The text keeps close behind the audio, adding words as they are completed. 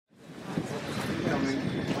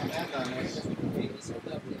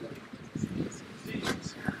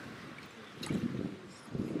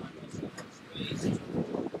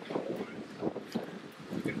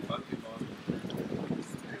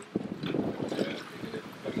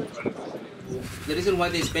The reason why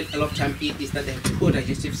they spend a lot of time eating is that they have poor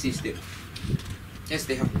digestive system. Yes,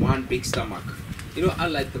 they have one big stomach. You know,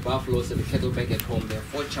 unlike the buffaloes and the cattle back at home, they have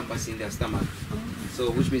 4 chambers in their stomach.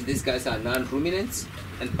 So, which means these guys are non-ruminants,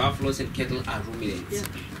 and buffaloes and cattle are ruminants. Yeah,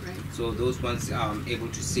 right. So those ones are able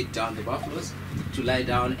to sit down, the buffaloes, to lie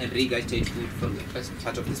down and regurgitate food from the first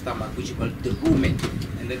part of the stomach, which is called the rumen,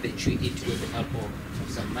 and then they chew it with the help of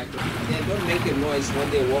some microphones. They don't make a noise when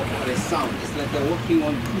they walk or a sound. It's like they're walking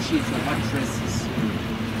on pushes or mattresses.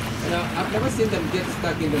 And I've never seen them get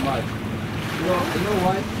stuck in the mud. You know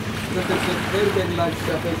why? Because they've got very, very large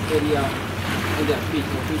surface area in their feet,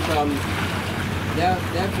 which their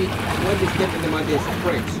feet, when they step in the mud, they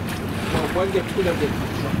spread. So when they pull up, they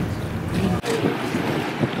contract.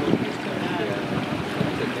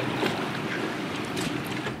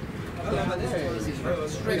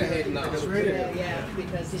 Straight ahead now. Straight ahead. Yeah,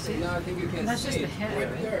 because you see, now I think you can that's see just the it.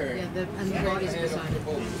 head, right? Yeah, and the body's beside it.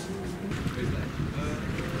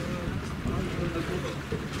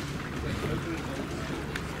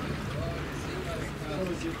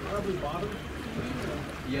 Probably bottom.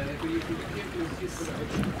 Yeah, if you put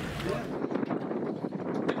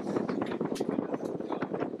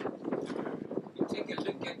you take a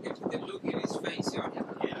look at the look in his face, yeah?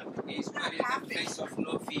 Yeah. He's carrying a face of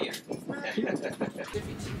no fear. So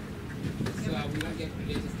we don't get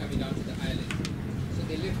predators coming down to the island. So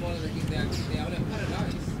they live more like they are on a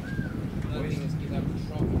paradise. Nothing is given up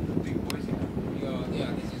trouble.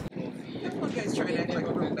 Yeah, this is the no fear. That one guy's trying to act like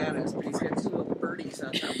a real badass, but he's got 2 little birdies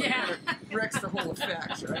on top. Yeah. Wrecks the whole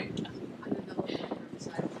effect, right?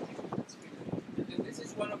 This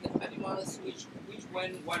is one of the animals which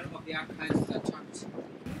when one of their kinds is attacked.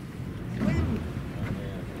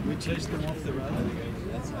 We chased them off the road.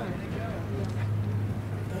 That's how they go.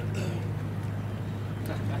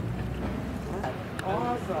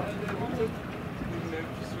 Awesome.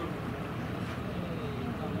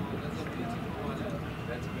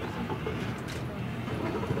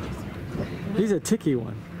 He's a ticky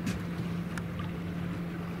one.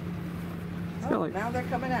 Oh, like, now they're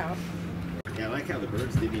coming out. Yeah, I like how the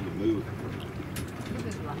birds didn't even move.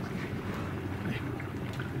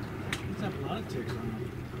 He's have a lot of ticks on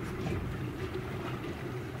him.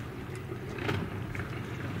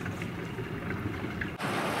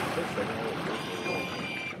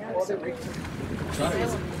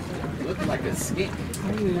 Look like a skink.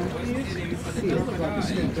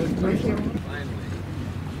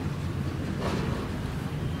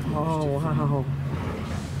 Oh, wow.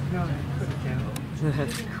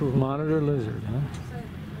 That's cool. Monitor lizard, huh?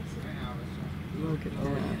 Look at that.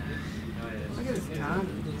 Look at his tongue.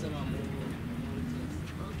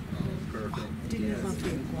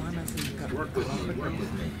 Work with me, work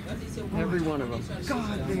with me. Every one of them.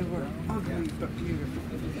 God, they were ugly but beautiful.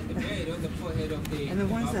 And the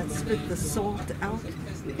ones that spit the salt out,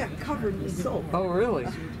 they got covered in salt. Oh, really?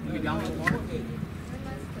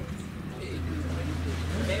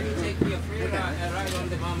 Maybe take me a free ride on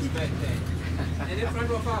the mom's back there. And in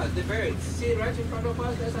front of us, the birds. See, right in front of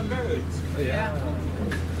us, there's some birds. Oh, yeah.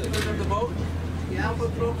 So you of the boat? Yeah.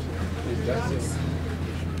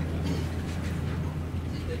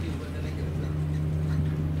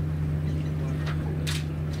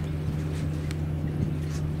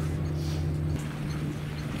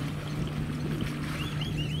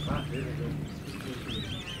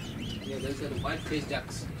 Yeah, those are the white-faced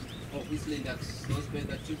ducks. Oh, whistling ducks. Those birds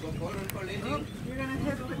that you go forward for landing. Oh, you're going to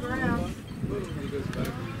hit the ground.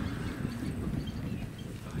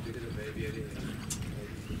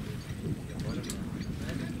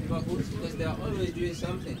 Baboons, because they are always doing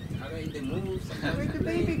something. Either in the move, sometimes. Where'd the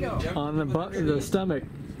baby go? On the butt, the stomach.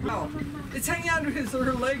 Oh, it's hanging onto his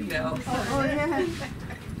her leg now. Oh, yeah.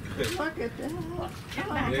 Look at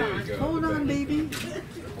that. There we go. Hold on, baby.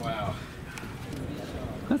 Wow.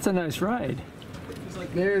 That's a nice ride.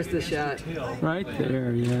 There's the shot. Right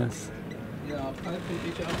there, yes. Yeah, pipe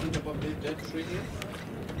picture of that tree.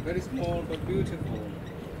 Very small but beautiful.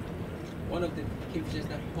 One of the kingfishers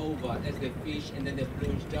that hover as they fish and then they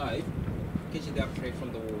plunge dive, catching their prey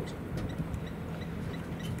from the water.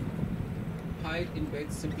 Hide in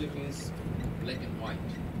bed simply means black and white.